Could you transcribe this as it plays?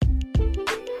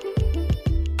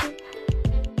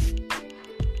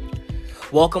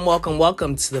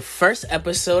Welcome to the first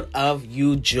episode of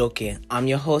You Joking. I'm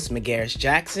your host, McGarris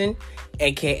Jackson,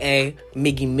 aka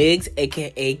Miggy Miggs,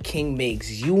 aka King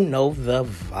Miggs. You know the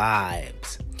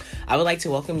vibes. I would like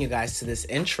to welcome you guys to this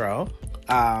intro.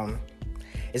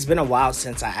 It's been a while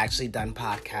since I actually done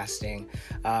podcasting.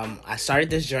 I started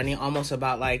this journey almost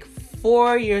about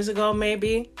 4 years ago,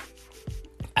 maybe.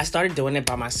 I started doing it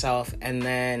by myself, and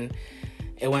then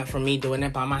it went from me doing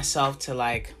it by myself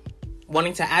to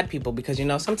wanting to add people, because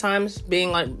sometimes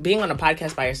being on a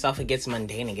podcast by yourself, it gets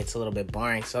mundane, it gets a little bit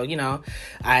boring. So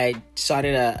I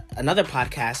started another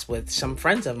podcast with some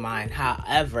friends of mine.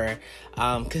 However,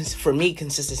 for me,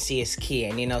 consistency is key,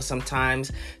 and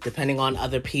sometimes depending on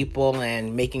other people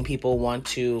and making people want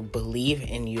to believe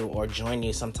in you or join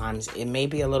you, sometimes it may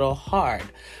be a little hard.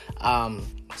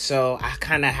 So I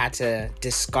kind of had to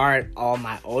discard all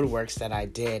my old works that I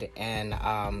did, and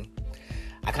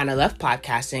I kind of left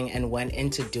podcasting and went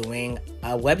into doing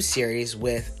a web series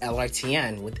with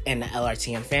LRTN, within the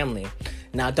LRTN family.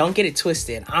 Now, don't get it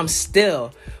twisted. I'm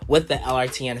still with the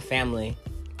LRTN family.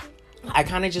 I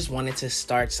kind of just wanted to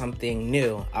start something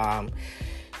new,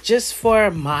 just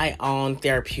for my own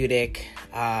therapeutic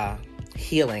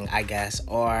healing, I guess,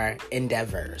 or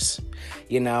endeavors.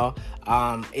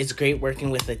 It's great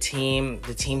working with the team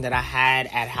that I had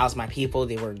at House My People.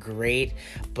 They were great,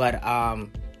 but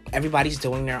everybody's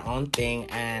doing their own thing,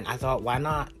 and I thought, why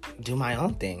not do my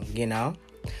own thing,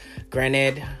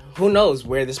 Granted, who knows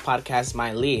where this podcast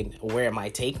might lead, where it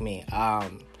might take me.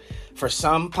 For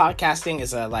some, podcasting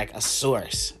is a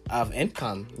source of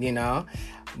income,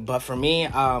 but for me,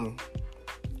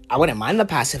 I wouldn't mind the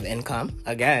passive income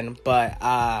again,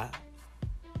 but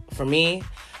for me,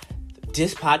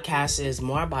 this podcast is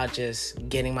more about just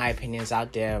getting my opinions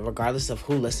out there, regardless of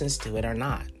who listens to it or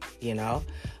not,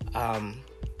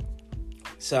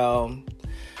 So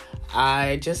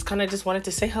I just wanted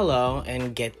to say hello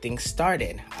and get things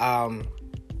started.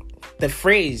 The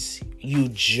phrase, "you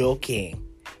joking,"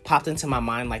 popped into my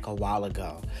mind a while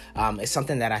ago. It's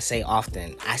something that I say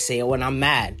often. I say it when I'm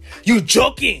mad. "You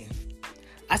joking!"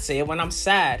 I say it when I'm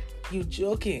sad. "You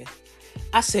joking!"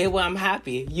 I say it when I'm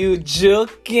happy. "You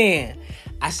joking!"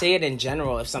 I say it in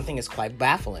general if something is quite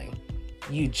baffling.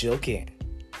 "You joking!"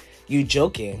 "You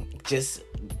joking!" Just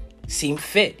seem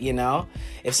fit,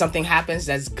 If something happens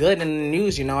that's good in the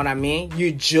news, you know what I mean?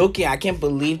 "You joking, I can't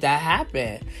believe that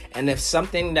happened." And if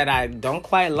something that I don't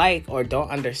quite like or don't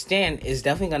understand, is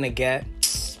definitely gonna get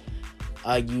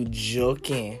 "you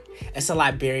joking." It's a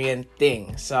Liberian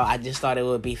thing, so I just thought it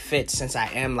would be fit since I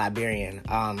am Liberian.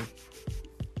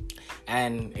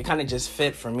 And it kind of just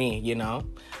fit for me,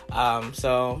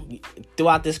 So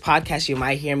throughout this podcast, you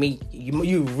might hear me,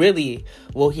 you really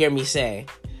will hear me say,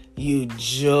 "You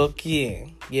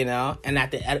joking," and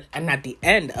at the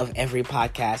end of every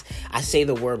podcast, I say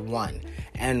the word "one,"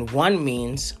 and one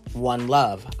means one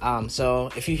love.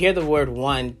 So if you hear the word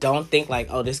 "one," don't think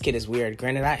oh, this kid is weird.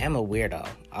 Granted, I am a weirdo,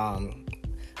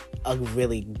 a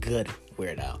really good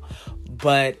weirdo,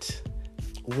 but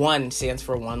one stands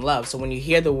for one love. So when you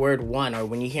hear the word "one," or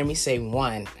when you hear me say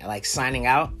 "one," signing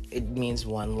out, it means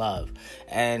one love.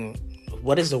 And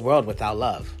what is the world without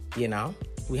love?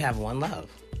 We have one love.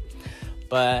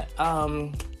 But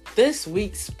this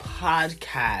week's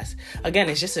podcast, again,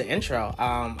 it's just an intro.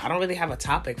 I don't really have a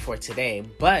topic for today,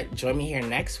 but join me here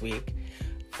next week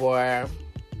for,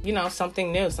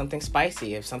 something new, something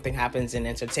spicy. If something happens in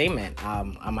entertainment,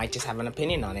 I might just have an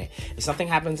opinion on it. If something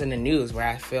happens in the news where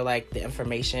I feel like the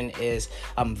information is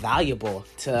valuable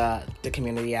to the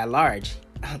community at large,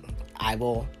 I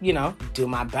will, do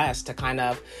my best to kind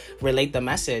of relate the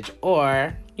message,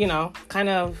 or, kind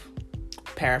of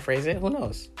paraphrase it. Who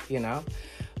knows,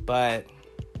 But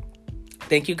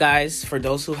thank you guys for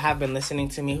those who have been listening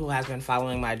to me, who has been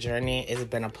following my journey. It's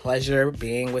been a pleasure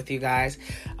being with you guys,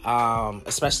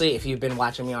 especially if you've been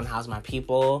watching me on How's My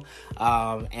People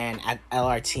and at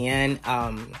LRTN.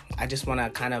 I just want to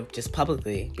kind of just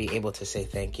publicly be able to say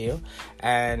thank you.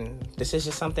 And this is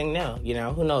just something new,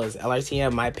 Who knows?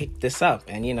 LRTN might pick this up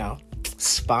and,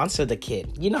 sponsor the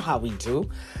kid. You know how we do.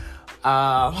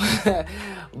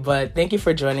 But thank you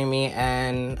for joining me,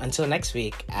 and until next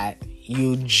week at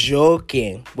You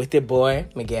Joking with your boy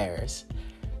McGarris,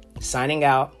 signing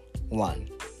out. 1.